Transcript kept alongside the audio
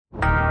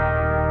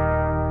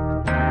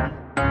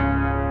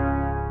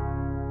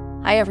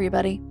Hi,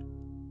 everybody.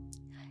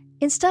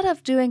 Instead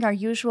of doing our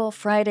usual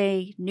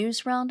Friday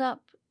news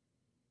roundup,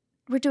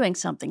 we're doing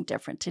something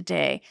different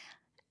today.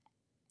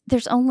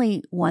 There's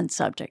only one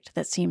subject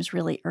that seems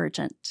really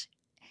urgent.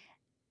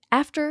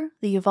 After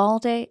the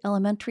Uvalde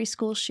Elementary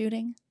School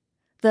shooting,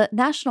 the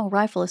National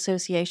Rifle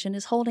Association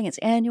is holding its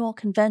annual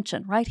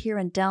convention right here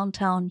in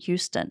downtown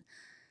Houston,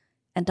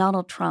 and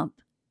Donald Trump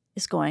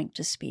is going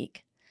to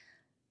speak.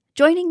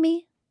 Joining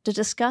me to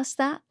discuss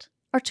that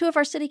are two of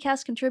our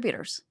CityCast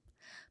contributors,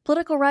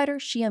 political writer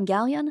Shyam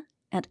Gallion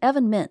and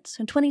Evan Mintz,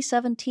 who in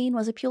 2017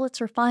 was a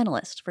Pulitzer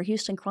finalist for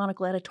Houston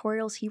Chronicle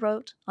editorials he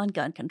wrote on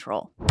gun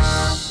control.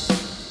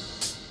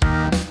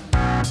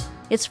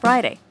 It's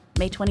Friday,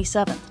 May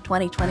 27th,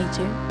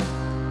 2022.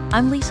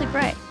 I'm Lisa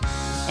Gray,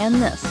 and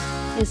this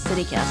is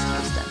CityCast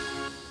Houston.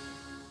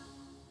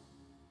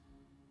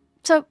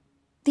 So,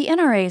 the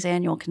NRA's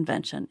annual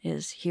convention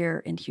is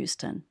here in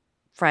Houston,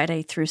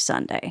 Friday through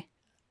Sunday.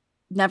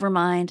 Never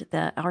mind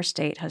that our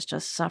state has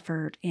just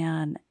suffered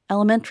an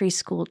elementary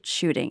school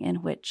shooting in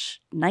which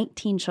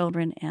 19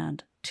 children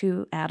and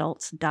 2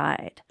 adults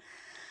died.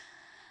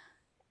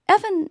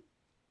 Evan,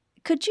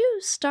 could you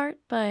start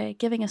by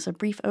giving us a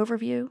brief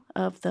overview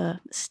of the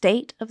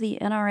state of the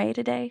NRA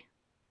today?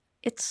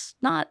 It's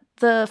not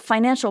the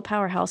financial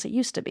powerhouse it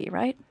used to be,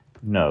 right?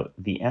 No,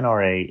 the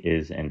NRA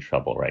is in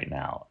trouble right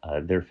now.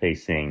 They're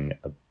facing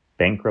a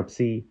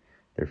bankruptcy.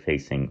 They're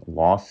facing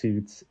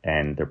lawsuits,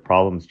 and their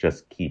problems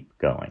just keep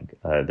going.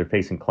 They're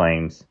facing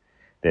claims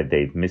that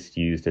they've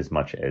misused as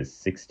much as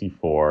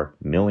 $64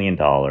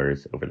 million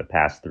over the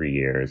past 3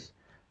 years,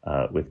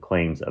 with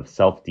claims of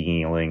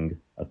self-dealing,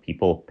 of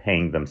people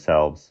paying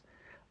themselves,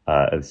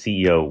 of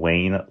CEO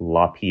Wayne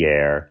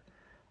LaPierre,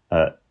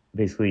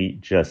 basically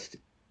just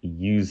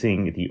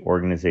using the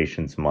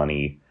organization's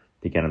money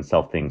to get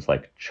himself things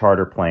like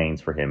charter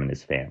planes for him and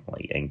his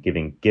family, and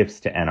giving gifts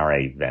to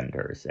NRA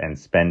vendors, and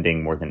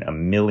spending more than $1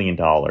 million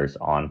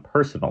on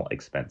personal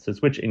expenses,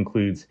 which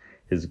includes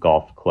his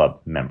golf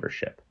club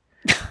membership.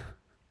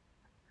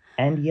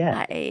 And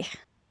yet,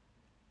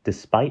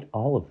 despite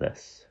all of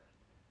this,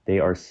 they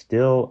are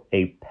still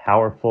a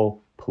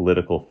powerful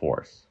political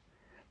force.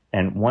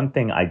 And one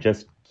thing I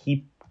just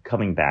keep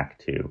coming back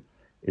to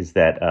is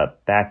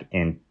that back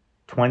in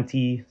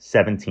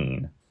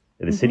 2017,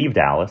 the city of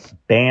Dallas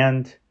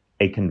banned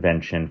a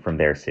convention from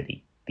their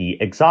city, the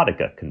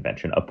Exotica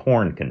convention, a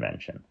porn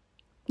convention,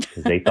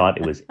 because they thought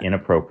it was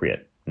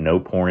inappropriate. No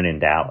porn in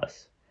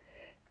Dallas.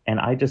 And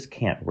I just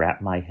can't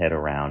wrap my head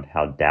around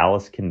how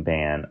Dallas can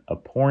ban a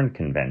porn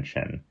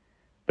convention,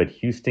 but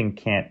Houston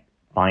can't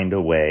find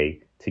a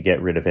way to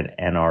get rid of an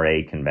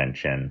NRA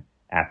convention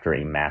after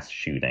a mass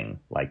shooting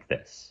like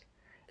this.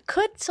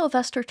 Could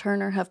Sylvester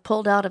Turner have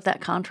pulled out of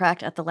that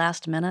contract at the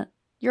last minute?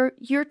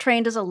 You're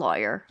trained as a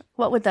lawyer.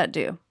 What would that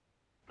do?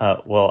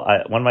 One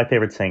of my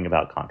favorite saying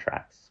about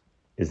contracts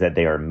is that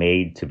they are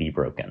made to be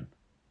broken.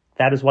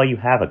 That is why you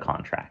have a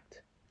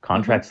contract.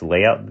 Contracts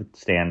lay out the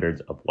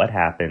standards of what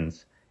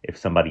happens if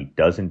somebody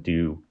doesn't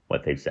do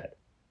what they've said.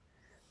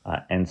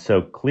 And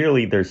so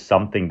clearly there's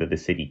something that the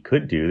city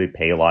could do. They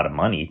pay a lot of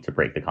money to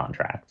break the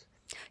contract.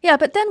 Yeah,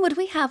 but then would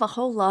we have a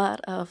whole lot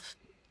of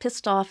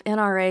pissed off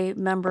NRA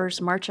members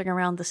marching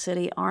around the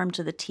city armed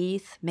to the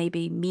teeth,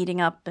 maybe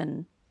meeting up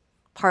in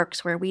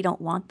parks where we don't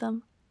want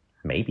them?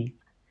 Maybe.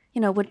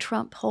 Would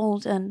Trump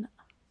hold an,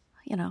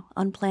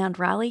 unplanned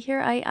rally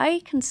here?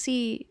 I can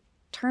see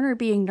Turner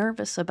being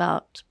nervous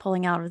about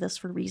pulling out of this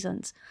for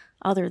reasons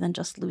other than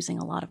just losing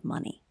a lot of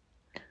money.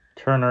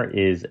 Turner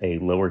is a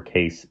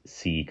lowercase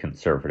c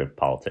conservative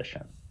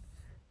politician.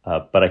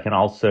 But I can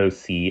also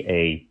see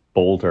a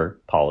bolder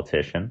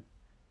politician,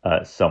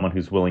 someone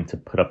who's willing to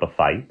put up a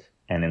fight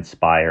and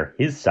inspire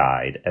his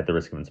side at the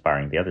risk of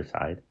inspiring the other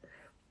side,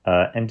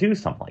 and do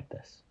something like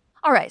this.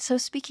 All right, so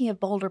speaking of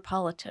bolder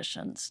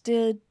politicians,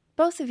 did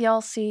both of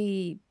y'all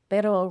see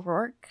Beto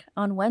O'Rourke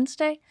on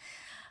Wednesday?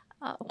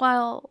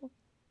 While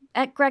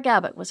Greg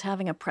Abbott was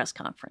having a press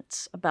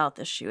conference about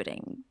the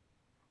shooting,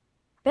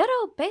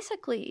 Beto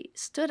basically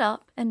stood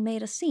up and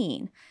made a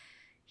scene.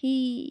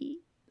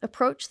 He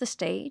approached the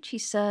stage. He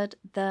said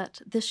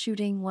that this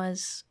shooting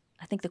was,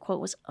 I think the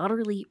quote was,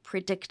 utterly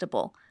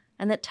predictable,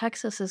 and that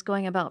Texas is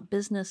going about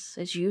business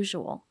as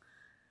usual.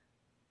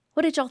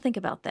 What did y'all think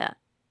about that?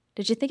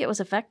 Did you think it was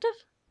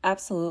effective?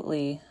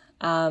 Absolutely.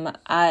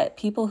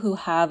 People who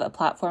have a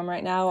platform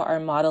right now are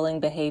modeling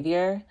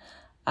behavior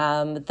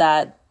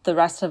that the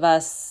rest of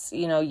us,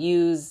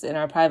 use in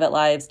our private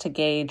lives to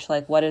gauge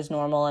like what is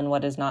normal and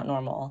what is not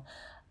normal.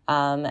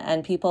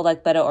 And people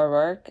like Beto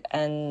O'Rourke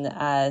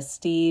and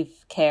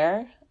Steve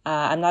Kerr.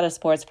 I'm not a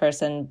sports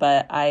person,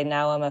 but I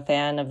now am a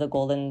fan of the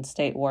Golden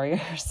State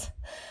Warriors.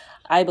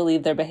 I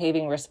believe they're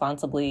behaving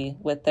responsibly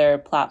with their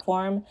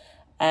platform.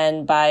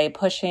 And by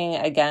pushing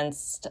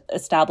against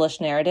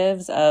established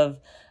narratives of,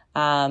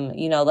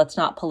 let's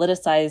not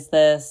politicize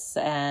this,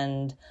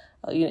 and,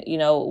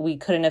 we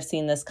couldn't have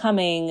seen this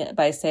coming,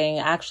 by saying,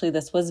 actually,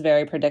 this was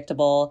very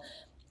predictable.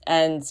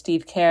 And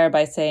Steve Kerr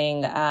by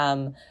saying,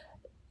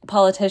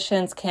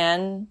 politicians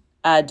can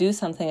do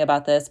something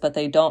about this, but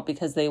they don't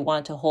because they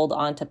want to hold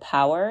on to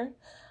power.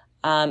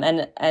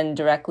 And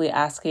directly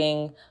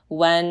asking,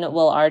 when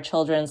will our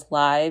children's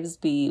lives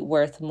be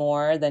worth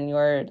more than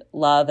your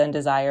love and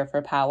desire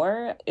for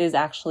power, is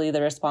actually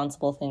the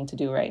responsible thing to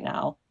do right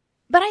now.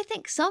 But I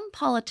think some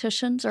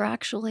politicians are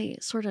actually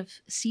sort of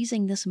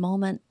seizing this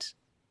moment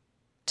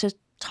to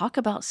talk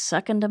about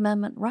Second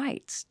Amendment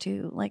rights,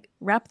 to like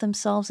wrap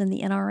themselves in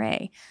the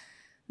NRA.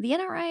 The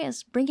NRA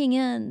is bringing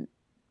in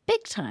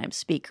big-time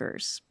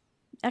speakers.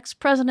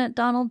 Ex-President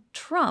Donald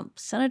Trump,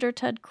 Senator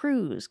Ted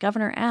Cruz,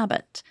 Governor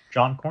Abbott.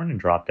 John Cornyn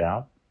dropped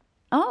out.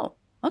 Oh,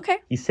 okay.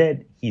 He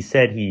said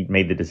he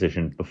made the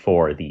decision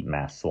before the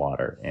mass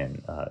slaughter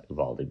in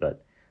Uvalde,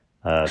 but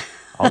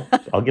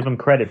I'll give him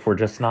credit for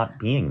just not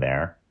being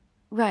there.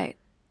 Right.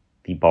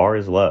 The bar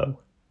is low.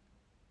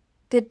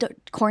 Did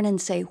Cornyn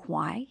say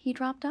why he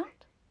dropped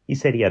out? He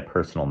said he had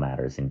personal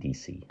matters in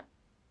D.C.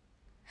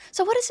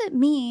 So what does it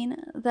mean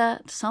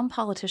that some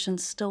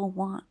politicians still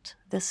want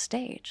this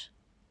stage?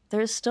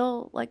 There's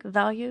still like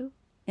value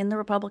in the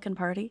Republican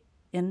Party,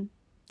 in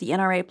the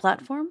NRA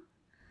platform?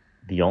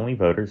 The only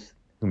voters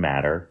who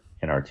matter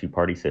in our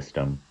two-party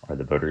system are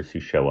the voters who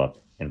show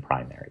up in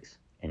primaries.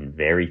 And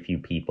very few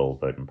people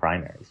vote in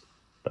primaries.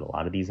 But a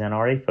lot of these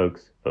NRA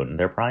folks vote in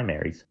their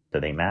primaries, so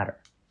they matter.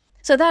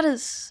 So that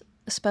is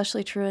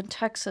especially true in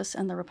Texas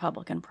and the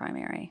Republican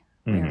primary,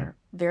 where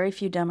very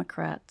few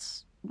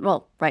Democrats,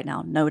 well, right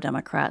now, no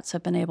Democrats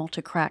have been able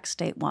to crack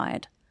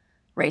statewide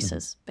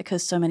races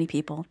because so many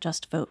people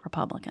just vote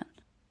Republican.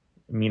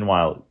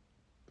 Meanwhile,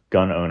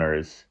 gun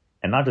owners,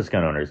 and not just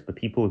gun owners, but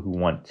people who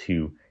want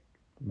to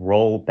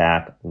roll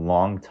back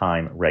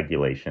long-time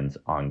regulations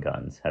on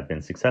guns have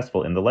been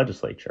successful in the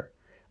legislature.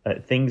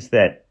 Things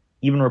that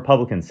even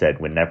Republicans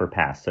said would never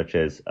pass, such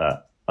as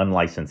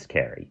unlicensed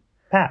carry,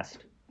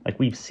 passed. Like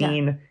we've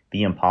seen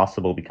the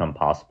impossible become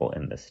possible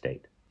in this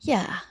state.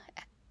 Yeah.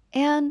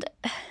 And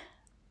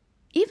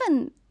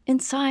even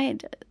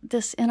inside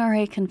this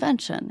NRA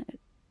convention,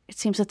 it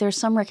seems that there's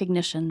some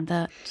recognition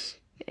that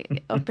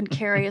open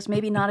carry is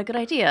maybe not a good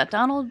idea.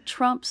 Donald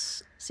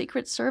Trump's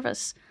Secret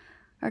Service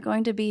are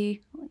going to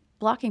be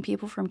blocking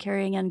people from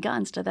carrying in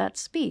guns to that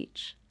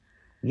speech.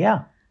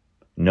 Yeah.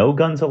 No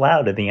guns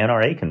allowed at the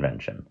NRA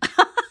convention.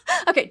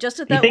 Okay, just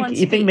at that one speech.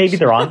 You think maybe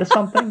they're onto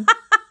something?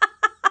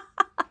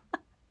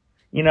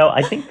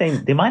 I think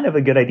they might have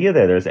a good idea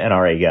there, those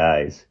NRA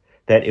guys,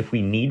 that if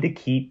we need to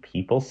keep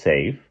people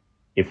safe,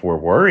 if we're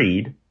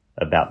worried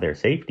about their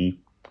safety,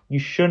 you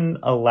shouldn't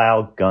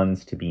allow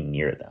guns to be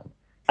near them.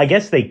 I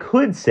guess they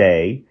could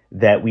say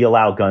that we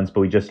allow guns, but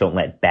we just don't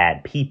let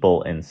bad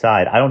people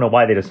inside. I don't know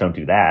why they just don't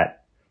do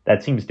that.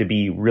 That seems to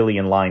be really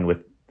in line with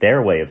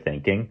their way of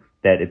thinking,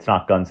 that it's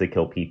not guns that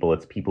kill people,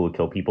 it's people who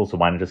kill people, so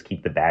why not just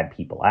keep the bad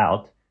people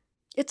out?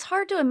 It's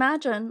hard to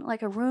imagine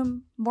like a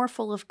room more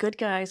full of good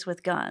guys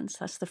with guns.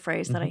 That's the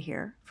phrase that I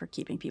hear for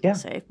keeping people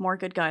safe. More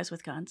good guys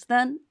with guns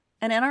than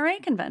an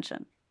NRA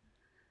convention.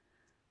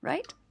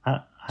 Right?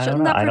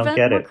 Shouldn't that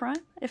prevent more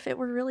crime if it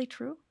were really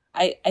true?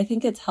 I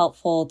think it's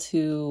helpful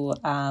to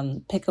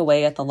pick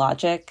away at the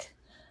logic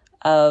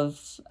of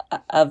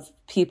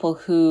people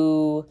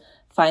who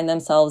find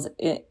themselves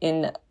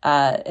in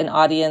an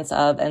audience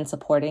of and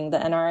supporting the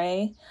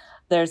NRA.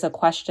 There's a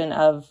question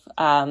of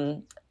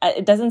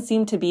it doesn't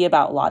seem to be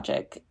about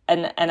logic,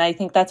 and I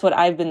think that's what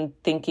I've been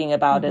thinking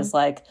about is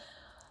like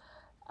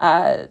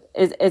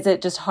is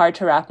it just hard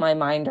to wrap my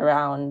mind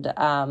around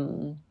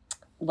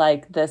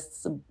like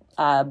this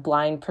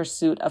blind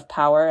pursuit of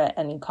power at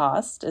any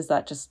cost? Is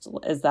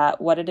that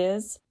what it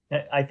is?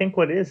 I think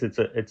what it is,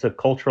 it's a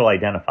cultural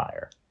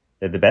identifier.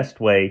 That the best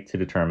way to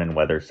determine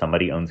whether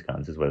somebody owns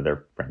guns is whether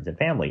their friends and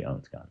family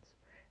owns guns.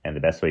 And the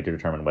best way to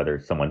determine whether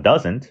someone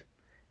doesn't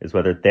is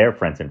whether their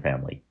friends and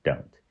family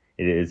don't.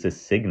 It is a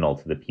signal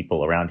to the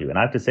people around you. And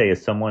I have to say,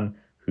 as someone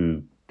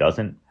who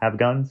doesn't have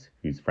guns,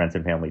 whose friends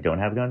and family don't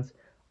have guns,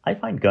 I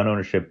find gun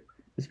ownership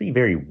to be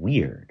very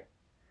weird.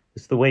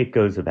 It's the way it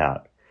goes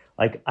about.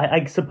 Like,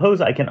 I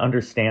suppose I can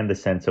understand the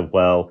sense of,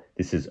 well,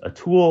 this is a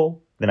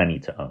tool that I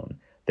need to own,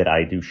 that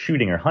I do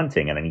shooting or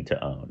hunting and I need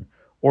to own.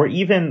 Or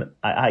even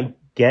I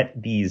get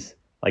these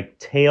like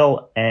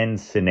tail end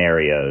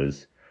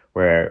scenarios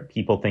where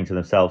people think to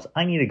themselves,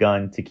 I need a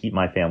gun to keep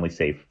my family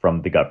safe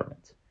from the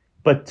government.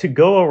 But to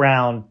go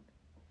around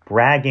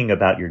bragging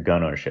about your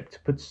gun ownership, to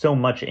put so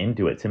much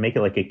into it, to make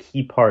it like a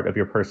key part of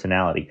your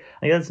personality,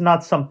 like, that's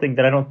not something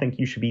that I don't think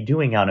you should be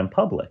doing out in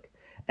public.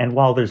 And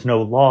while there's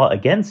no law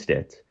against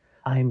it,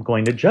 I'm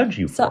going to judge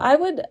you for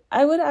it.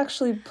 I would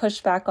actually push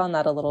back on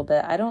that a little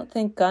bit. I don't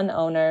think gun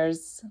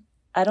owners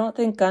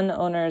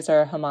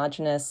are a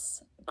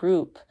homogenous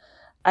group.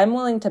 I'm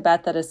willing to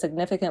bet that a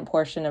significant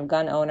portion of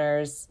gun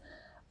owners,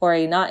 or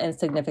a not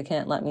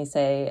insignificant, let me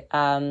say,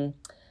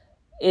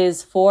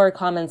 is for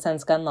common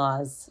sense gun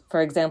laws.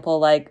 For example,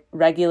 like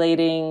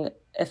regulating,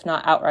 if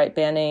not outright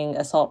banning,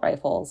 assault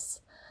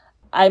rifles.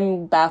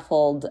 I'm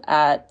baffled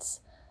at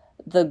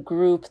the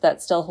group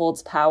that still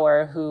holds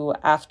power who,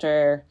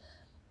 after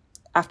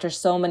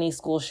so many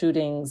school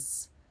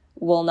shootings,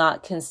 will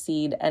not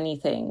concede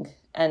anything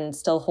and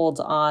still holds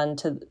on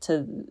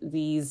to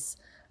these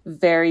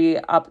very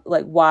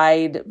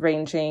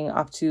wide-ranging,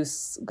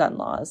 obtuse gun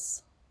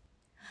laws.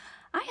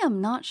 I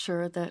am not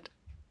sure that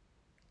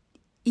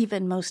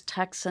even most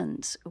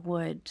Texans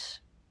would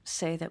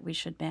say that we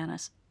should ban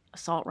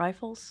assault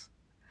rifles.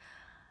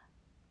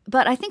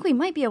 But I think we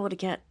might be able to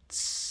get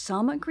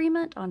some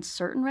agreement on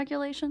certain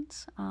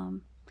regulations.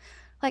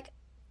 Like,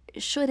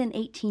 should an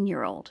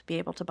 18-year-old be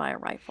able to buy a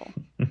rifle?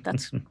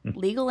 That's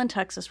legal in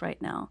Texas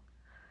right now.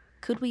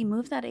 Could we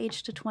move that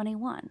age to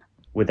 21?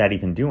 Would that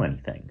even do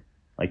anything?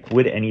 Like,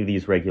 would any of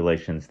these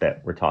regulations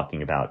that we're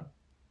talking about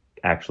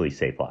actually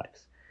save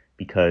lives?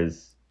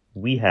 Because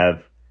we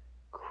have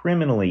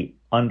criminally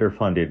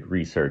underfunded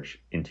research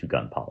into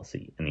gun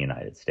policy in the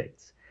United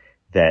States.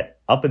 That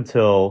up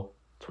until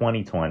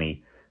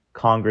 2020,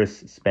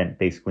 Congress spent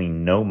basically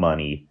no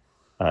money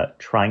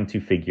trying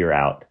to figure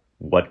out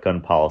what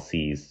gun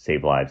policies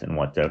save lives and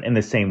what don't, in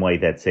the same way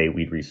that, say,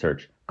 we'd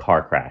research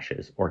car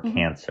crashes or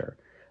cancer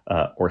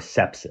or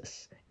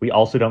sepsis. We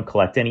also don't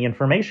collect any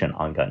information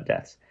on gun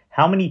deaths.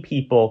 How many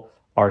people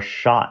are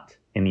shot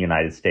in the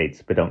United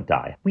States but don't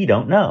die? We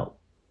don't know.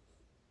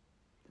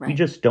 Right. We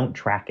just don't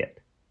track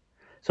it.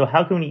 So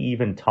how can we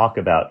even talk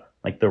about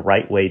like the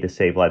right way to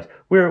save lives?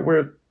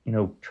 We're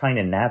trying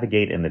to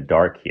navigate in the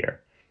dark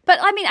here. But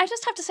I mean, I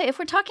just have to say, if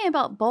we're talking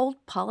about bold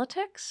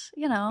politics,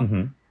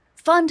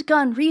 fund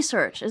gun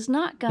research is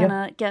not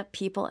gonna get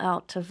people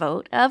out to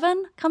vote.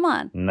 Evan, come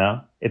on.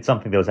 No, it's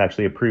something that was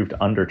actually approved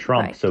under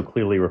Trump. Right. So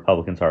clearly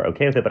Republicans are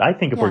okay with it. But I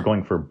think if we're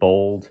going for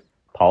bold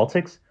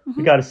politics,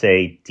 we got to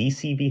say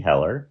DC v.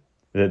 Heller,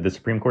 the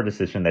Supreme Court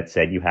decision that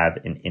said you have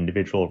an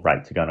individual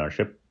right to gun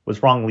ownership,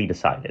 was wrongly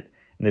decided.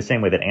 In the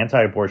same way that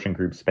anti-abortion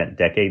groups spent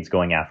decades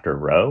going after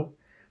Roe,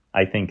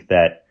 I think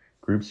that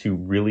groups who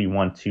really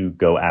want to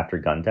go after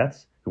gun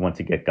deaths, who want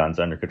to get guns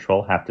under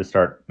control, have to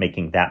start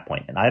making that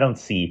point. And I don't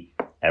see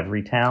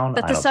Everytown.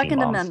 But the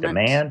Second Amendment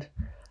Demand.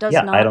 does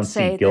not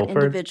say that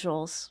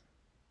individuals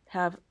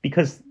have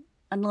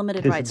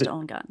unlimited rights to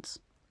own guns.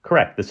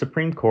 Correct. The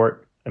Supreme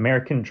Court,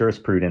 American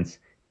jurisprudence,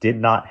 did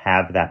not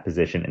have that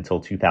position until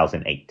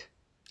 2008.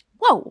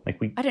 Whoa. I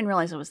didn't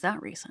realize it was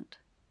that recent.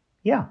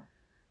 Yeah.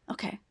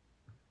 Okay.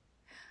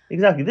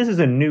 Exactly. This is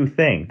a new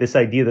thing. This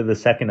idea that the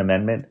Second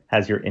Amendment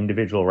has your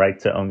individual right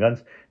to own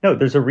guns. No,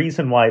 there's a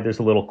reason why there's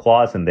a little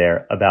clause in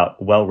there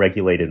about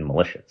well-regulated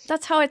militias.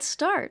 That's how it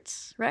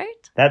starts,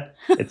 right?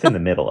 It's in the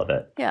middle of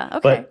it. Yeah,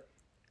 okay.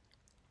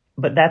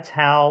 But that's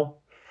how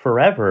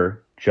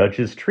forever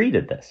judges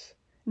treated this.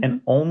 And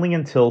only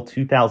until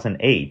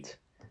 2008,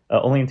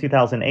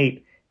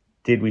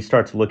 did we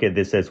start to look at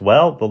this as,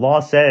 well, the law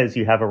says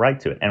you have a right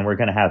to it. And we're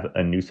going to have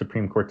a new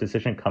Supreme Court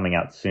decision coming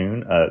out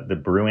soon, the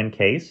Bruin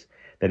case,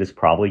 that is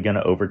probably going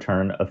to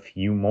overturn a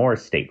few more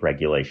state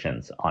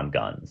regulations on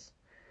guns.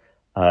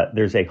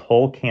 There's a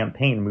whole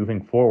campaign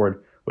moving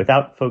forward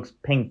without folks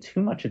paying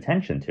too much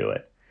attention to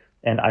it.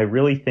 And I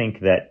really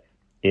think that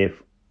if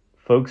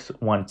folks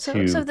want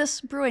to so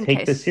this Bruin take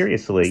case, this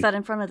seriously... Is that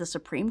in front of the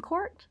Supreme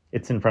Court?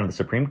 It's in front of the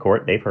Supreme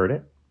Court. They've heard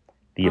it.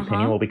 The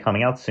opinion will be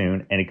coming out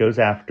soon, and it goes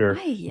after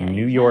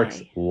New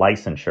York's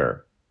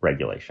licensure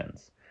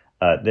regulations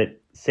that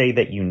say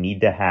that you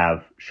need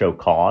to show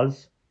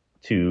cause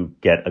to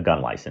get a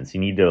gun license.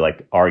 You need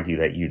to argue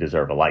that you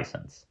deserve a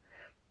license.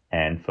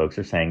 And folks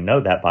are saying,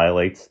 no, that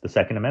violates the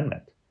Second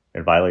Amendment.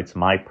 It violates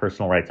my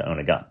personal right to own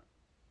a gun.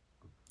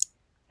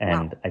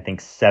 And I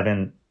think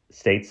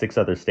 6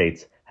 other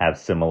states have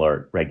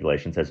similar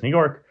regulations as New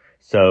York.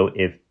 So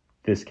if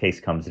this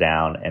case comes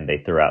down and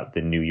they throw out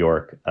the New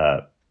York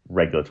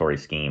regulatory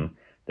scheme,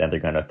 then they're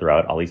going to throw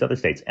out all these other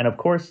states. And of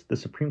course, the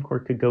Supreme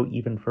Court could go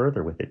even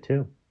further with it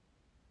too.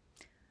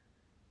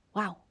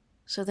 Wow.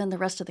 So then the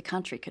rest of the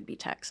country could be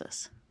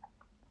Texas.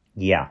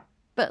 Yeah.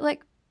 But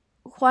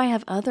why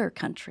have other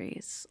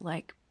countries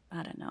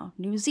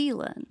New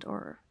Zealand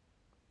or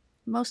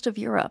most of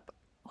Europe,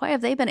 why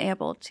have they been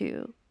able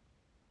to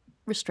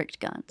restrict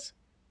guns?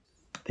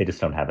 They just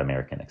don't have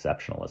American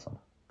exceptionalism.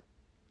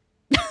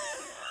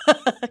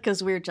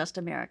 Because we're just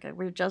America.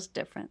 We're just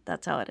different.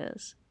 That's how it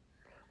is.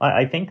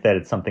 I think that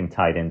it's something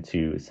tied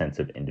into a sense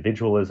of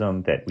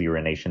individualism, that we were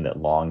a nation that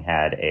long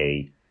had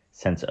a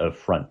sense of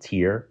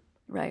frontier.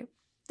 Right.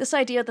 This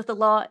idea that the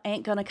law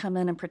ain't going to come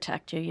in and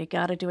protect you. You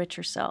got to do it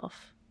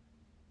yourself.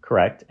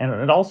 Correct.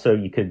 And also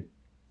you could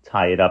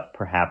tie it up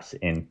perhaps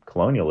in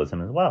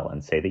colonialism as well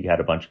and say that you had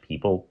a bunch of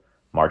people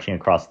marching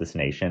across this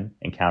nation,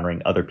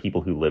 encountering other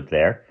people who lived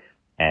there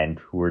and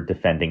who were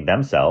defending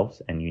themselves,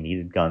 and you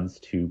needed guns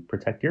to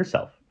protect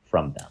yourself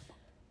from them.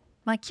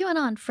 My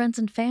QAnon friends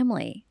and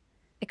family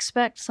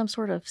expect some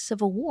sort of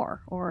civil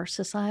war or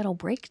societal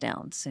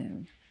breakdown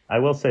soon. I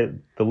will say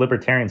the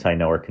libertarians I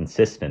know are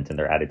consistent in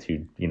their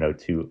attitude,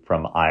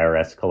 from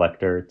IRS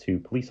collector to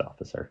police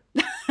officer.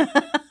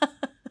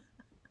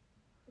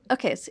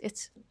 Okay,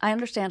 I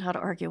understand how to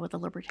argue with a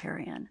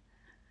libertarian.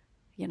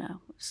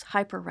 It's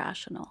hyper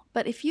rational.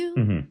 But if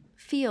you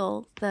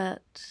feel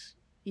that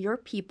your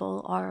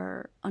people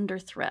are under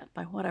threat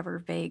by whatever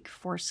vague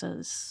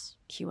forces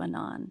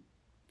QAnon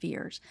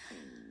fears,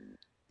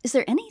 Is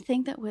there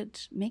anything that would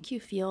make you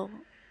feel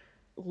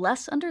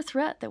less under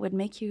threat, that would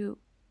make you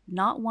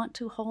not want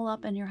to hole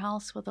up in your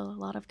house with a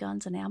lot of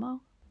guns and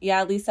ammo?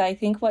 Yeah, Lisa, I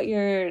think what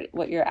you're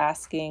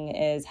asking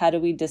is, how do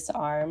we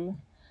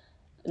disarm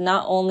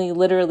not only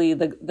literally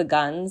the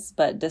guns,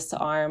 but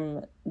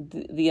disarm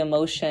the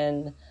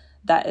emotion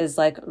that is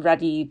like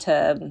ready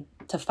to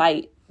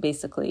fight,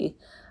 basically.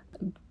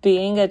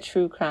 Being a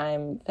true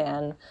crime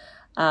fan,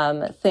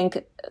 I think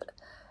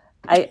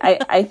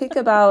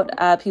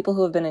about people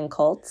who have been in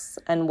cults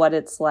and what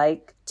it's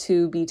like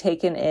to be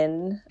taken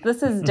in.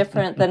 This is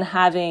different than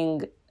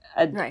having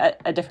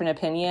a different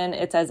opinion.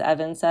 It's, as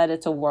Evan said,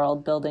 it's a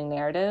world building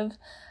narrative.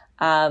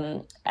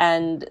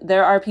 And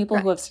there are people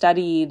who have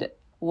studied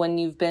when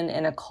you've been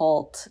in a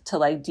cult to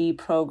like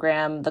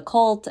deprogram the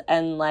cult,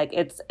 and like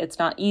it's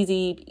not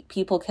easy.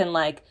 People can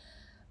like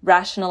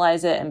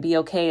rationalize it and be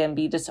okay and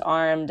be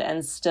disarmed,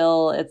 and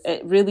still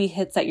it really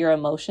hits at your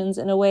emotions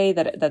in a way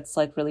that's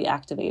like really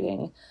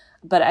activating.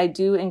 But I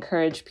do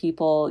encourage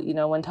people, you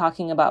know, when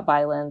talking about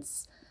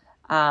violence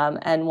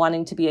and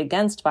wanting to be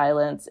against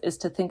violence, is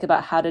to think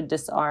about how to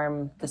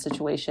disarm the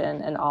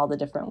situation in all the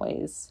different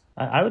ways.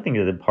 I would think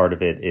that part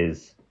of it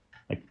is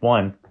like,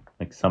 one,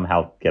 like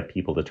somehow get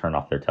people to turn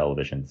off their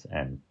televisions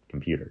and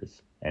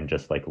computers and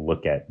just like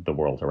look at the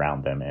world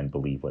around them and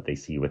believe what they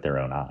see with their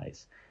own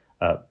eyes.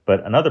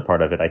 But another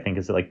part of it, I think,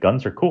 is that like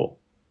guns are cool.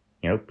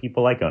 You know,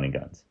 people like owning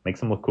guns. Makes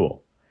them look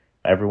cool.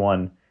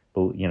 Everyone,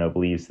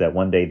 believes that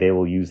one day they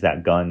will use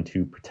that gun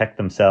to protect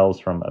themselves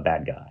from a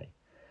bad guy.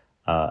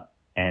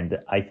 And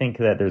I think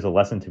that there's a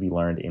lesson to be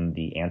learned in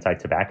the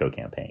anti-tobacco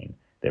campaign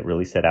that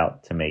really set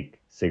out to make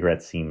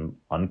cigarettes seem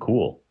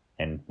uncool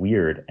and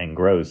weird and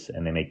gross,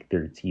 and they make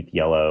their teeth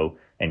yellow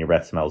and your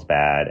breath smells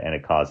bad and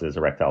it causes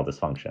erectile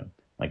dysfunction.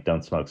 Like,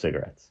 don't smoke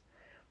cigarettes.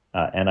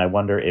 And I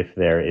wonder if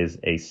there is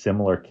a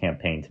similar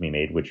campaign to be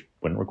made, which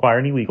wouldn't require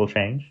any legal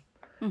change,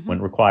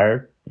 wouldn't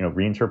require,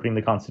 reinterpreting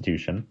the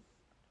Constitution,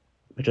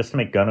 but just to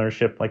make gun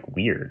ownership like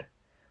weird.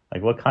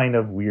 Like, what kind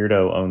of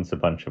weirdo owns a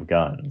bunch of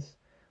guns?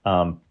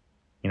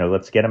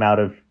 Let's get them out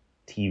of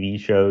TV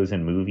shows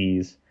and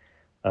movies.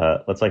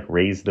 Let's like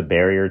raise the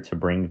barrier to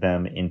bring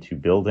them into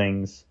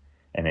buildings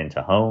and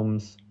into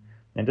homes,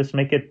 and just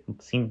make it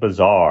seem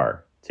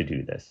bizarre to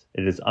do this.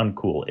 It is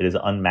uncool. It is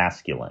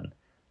unmasculine.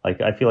 Like,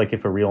 I feel like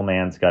if a real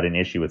man's got an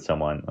issue with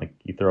someone, like,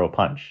 you throw a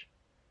punch.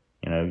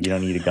 You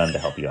don't need a gun to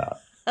help you out.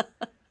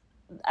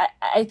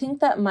 I think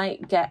that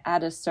might get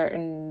at a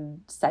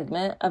certain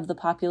segment of the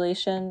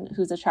population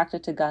who's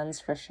attracted to guns,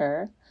 for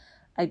sure.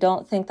 I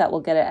don't think that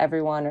will get at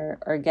everyone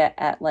or get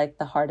at like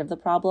the heart of the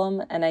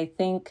problem. And I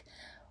think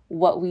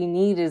what we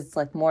need is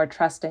like more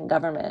trust in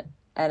government.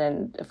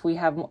 And if we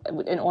have,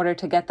 in order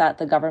to get that,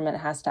 the government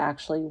has to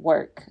actually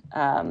work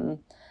and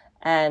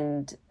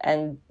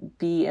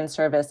be in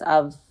service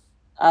of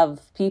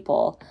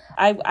people.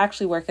 I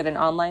actually work at an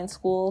online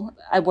school.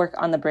 I work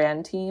on the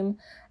brand team.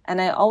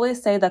 And I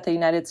always say that the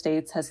United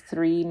States has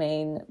 3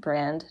 main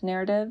brand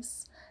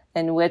narratives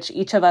in which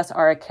each of us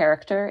are a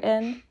character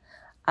in.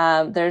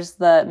 There's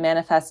the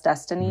manifest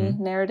destiny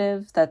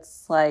narrative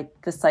that's like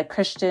this like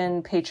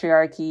Christian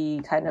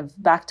patriarchy, kind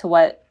of back to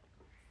what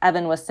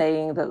Evan was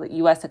saying, the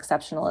U.S.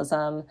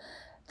 exceptionalism.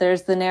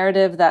 There's the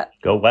narrative that...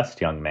 Go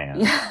West, young man.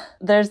 Yeah,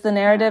 there's the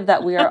narrative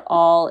that we are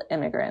all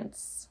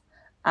immigrants.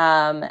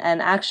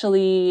 And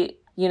actually,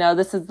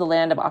 this is the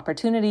land of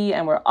opportunity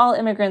and we're all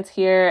immigrants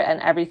here and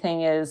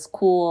everything is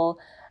cool.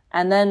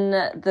 And then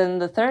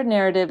the third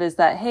narrative is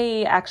that,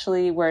 hey,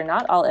 actually, we're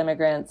not all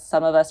immigrants.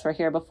 Some of us were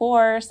here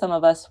before. Some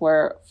of us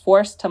were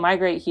forced to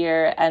migrate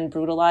here and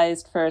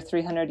brutalized for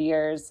 300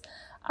 years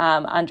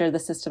under the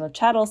system of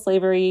chattel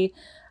slavery.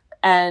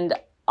 And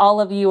all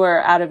of you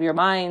are out of your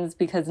minds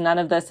because none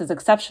of this is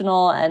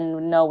exceptional.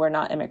 And no, we're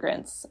not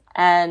immigrants.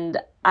 And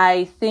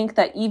I think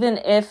that even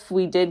if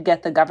we did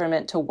get the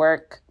government to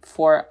work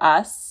for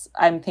us,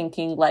 I'm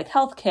thinking like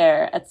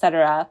healthcare, et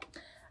cetera,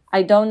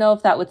 I don't know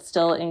if that would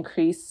still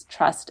increase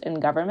trust in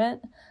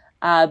government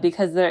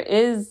because there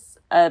is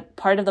a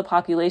part of the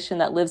population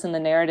that lives in the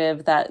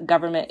narrative that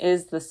government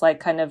is this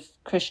like kind of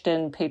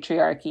Christian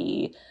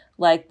patriarchy,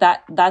 like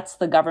that's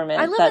the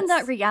government. I live in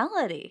that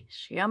reality,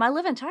 Shyam. I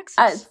live in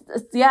Texas.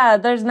 Yeah,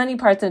 there's many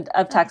parts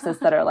of Texas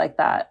that are like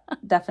that,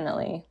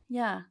 definitely.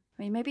 Yeah,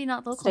 I mean, maybe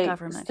not local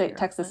government here,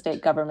 Texas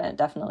state government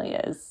definitely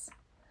is.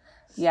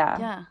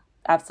 Yeah,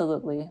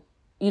 absolutely.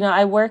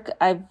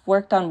 I've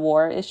worked on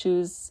war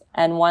issues,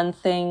 and one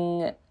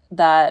thing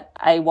that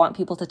I want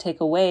people to take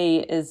away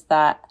is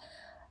that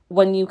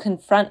when you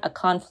confront a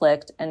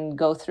conflict and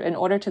in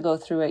order to go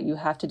through it, you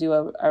have to do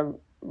a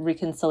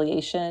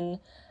reconciliation,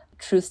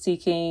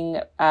 truth-seeking,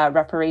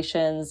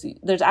 reparations.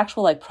 There's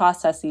actual like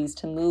processes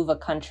to move a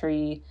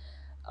country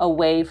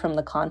away from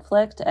the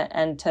conflict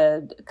and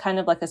to kind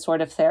of like a sort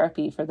of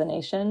therapy for the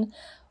nation.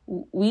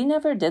 We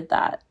never did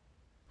that.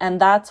 And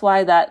that's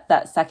why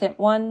that second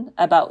one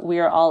about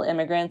we're all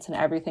immigrants and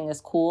everything is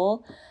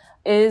cool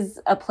is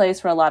a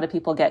place where a lot of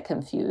people get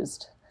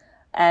confused.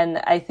 And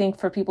I think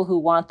for people who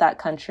want that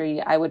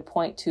country, I would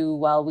point to,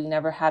 well, we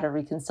never had a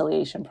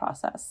reconciliation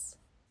process.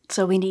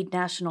 So we need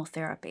national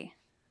therapy.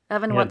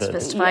 Evan Yeah, wants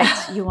fist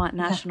fights. You want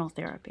national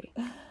therapy.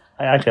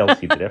 I fail to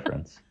see the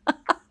difference.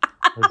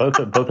 Both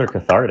are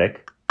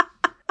cathartic.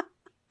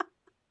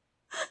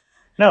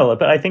 No,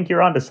 but I think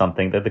you're onto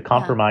something, that the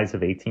Compromise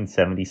of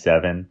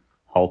 1877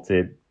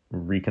 halted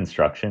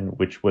Reconstruction,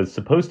 which was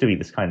supposed to be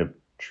this kind of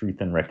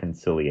truth and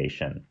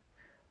reconciliation,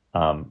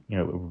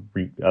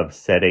 of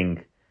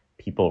setting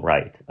people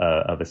right,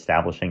 of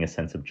establishing a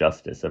sense of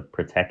justice, of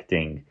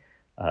protecting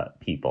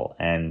people.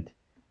 And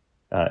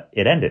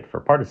it ended for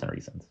partisan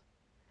reasons.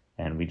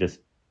 And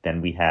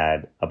we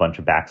had a bunch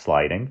of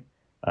backsliding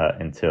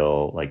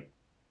until like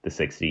the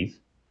 60s.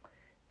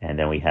 And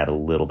then we had a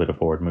little bit of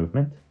forward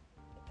movement.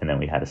 And then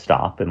we had a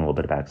stop and a little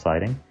bit of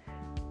backsliding.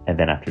 And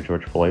then after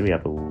George Floyd, we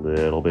have a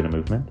little bit of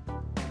movement.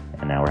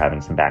 And now we're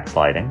having some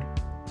backsliding.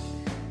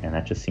 And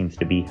that just seems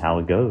to be how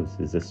it goes,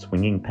 is a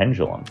swinging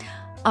pendulum.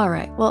 All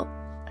right. Well,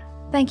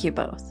 thank you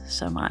both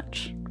so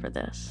much for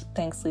this.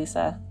 Thanks,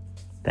 Lisa.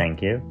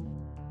 Thank you.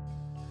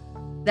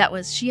 That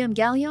was Shyam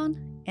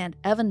Gallion and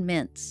Evan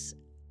Mintz.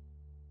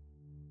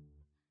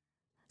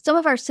 Some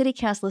of our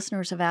CityCast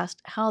listeners have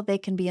asked how they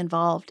can be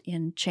involved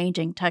in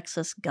changing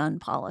Texas gun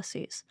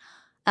policies.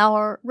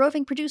 Our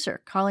roving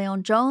producer,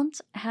 Carleon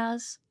Jones,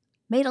 has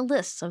made a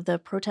list of the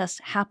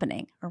protests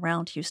happening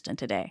around Houston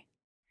today.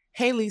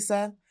 Hey,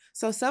 Lisa.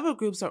 So several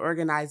groups are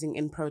organizing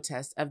in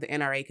protest of the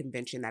NRA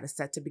convention that is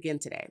set to begin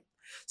today.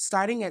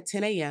 Starting at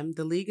 10 a.m.,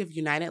 the League of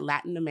United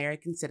Latin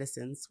American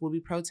Citizens will be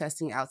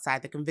protesting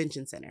outside the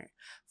convention center,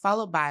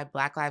 followed by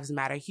Black Lives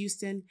Matter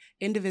Houston,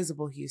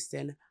 Indivisible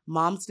Houston,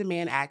 Moms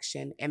Demand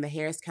Action, and the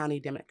Harris County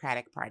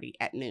Democratic Party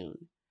at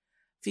noon.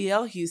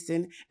 Fiel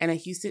Houston and a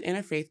Houston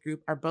Interfaith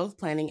group are both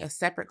planning a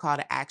separate call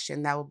to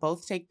action that will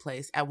both take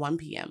place at 1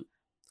 p.m.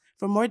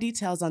 For more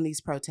details on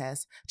these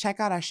protests, check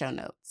out our show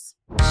notes.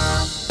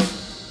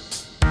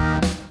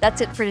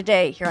 That's it for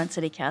today here on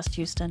CityCast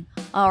Houston.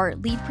 Our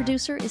lead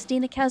producer is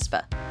Dina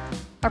Kesba.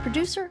 Our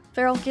producer,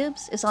 Farrell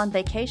Gibbs, is on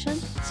vacation,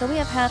 so we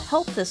have had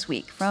help this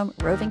week from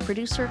roving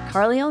producer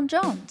Carleon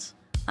Jones.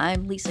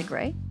 I'm Lisa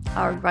Gray.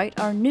 I write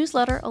our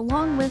newsletter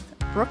along with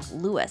Brooke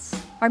Lewis.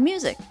 Our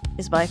music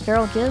is by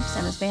Farrell Gibbs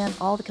and his band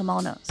All the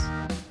Kimonos.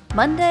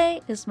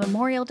 Monday is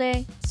Memorial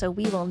Day, so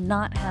we will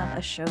not have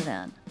a show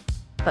then.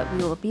 But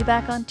we will be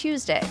back on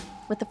Tuesday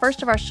with the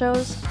first of our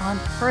shows on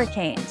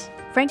hurricanes.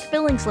 Frank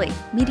Billingsley,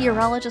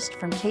 meteorologist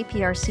from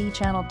KPRC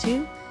Channel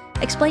 2,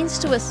 explains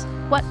to us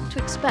what to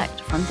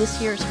expect from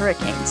this year's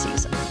hurricane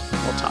season.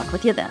 We'll talk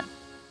with you then.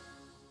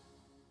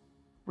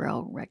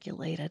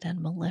 Well-regulated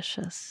and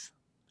malicious.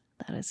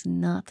 That is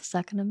not the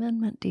Second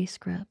Amendment,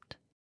 Descript.